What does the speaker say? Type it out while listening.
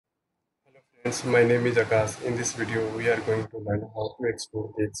Friends, my name is Akash. In this video, we are going to learn how to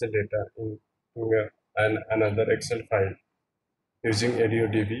export the Excel data into another Excel file using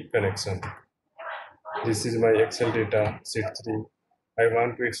ADODB connection. This is my Excel data sheet 3. I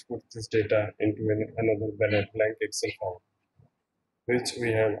want to export this data into another blank Excel file, which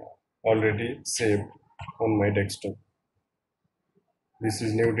we have already saved on my desktop. This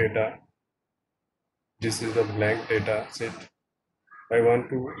is new data. This is the blank data sheet. I want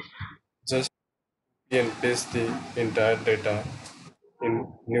to just copy and paste the entire data in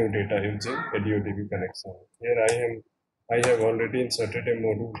new data using ADODB connection. Here I have already inserted a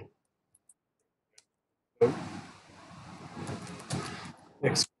module of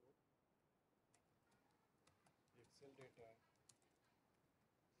export Excel data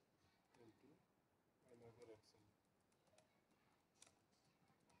into another Excel.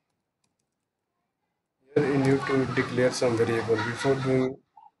 Here you need to declare some variable. Before doing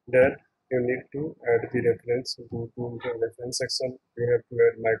that, you need to add the reference. Go to the reference section. You have to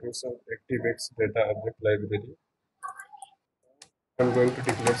add Microsoft ActiveX data object library. I'm going to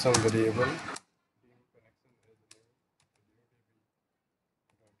declare some variable.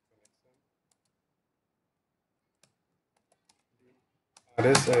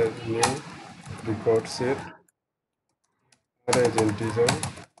 rs as new recordset as integer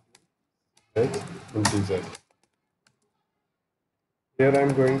as integer. Here I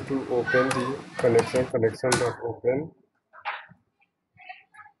am going to open the connection.Open,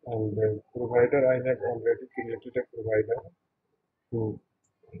 and the provider I have already created a provider to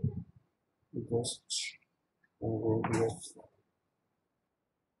just I'm going to just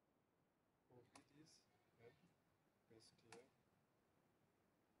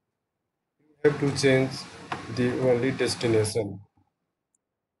have to change the only destination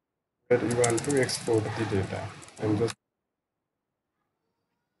where you want to export the data. And just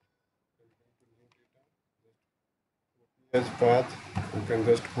as path, you can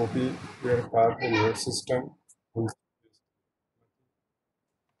just copy your path in your system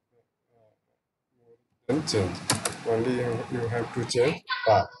and change. Only you have to change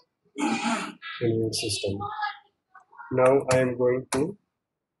path in your system. Now I am going to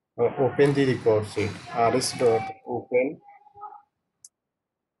open the record sheet. rs.Open.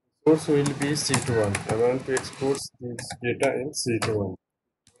 Source will be sheet 1. I want to export this data in sheet 1.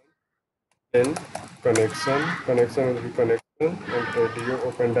 Then connection will be connection and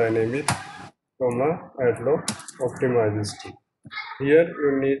adOpenDynamic, adLockOptimistic. Here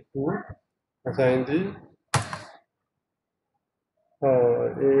you need to assign the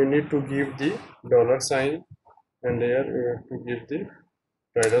you need to give the dollar sign, and here you have to give the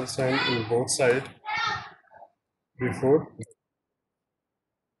title sign in both sides before.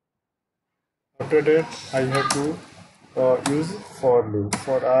 After that, I have to use for loop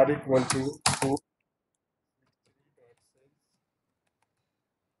for r equal to 2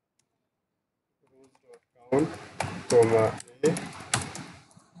 rows.count comma a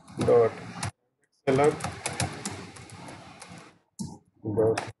dot xlUp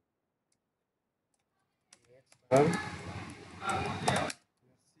dot next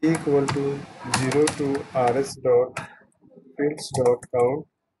equal to 0 to rs.Fields.Count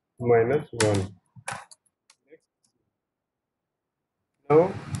minus 1.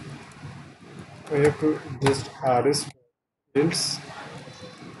 Now I have to just rs fields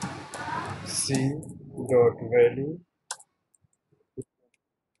c dot value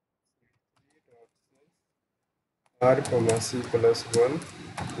r comma c plus 1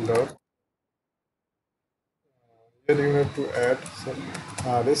 dot. Here you have to add some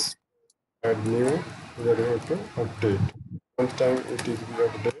rs add new. Here you have to update. One time it is be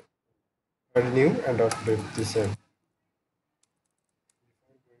update, add new and update the same.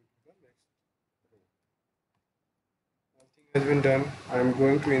 Nothing has been done. I am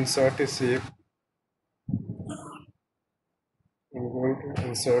going to insert a shape. I'm going to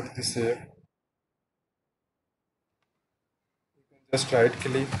insert the shape. You can just right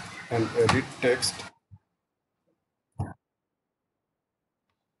click and edit text.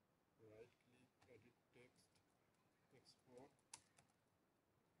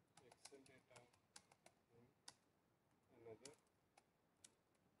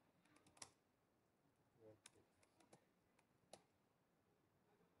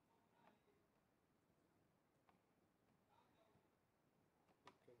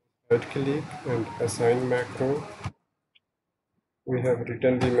 Right click and assign macro. We have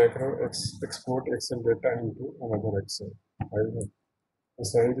written the macro export Excel data into another Excel. I will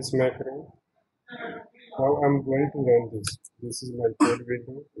assign this macro. How I'm going to run this. This is my code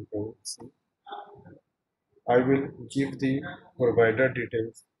window. You can see. I will give the provider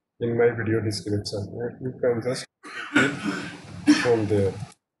details in my video description. You can just click from there.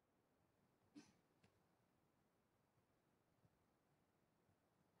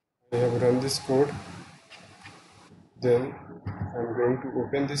 I have run this code. Then I'm going to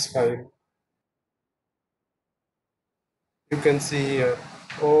open this file. You can see here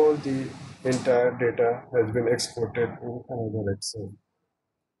all the entire data has been exported in another Excel.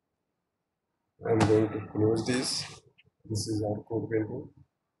 I'm going to close this. This is our code window.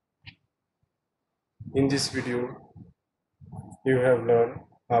 In this video, you have learned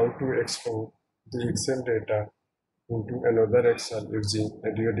how to export the Excel data into another Excel using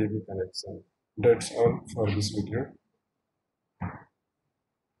ADODB connection. That's all for this video.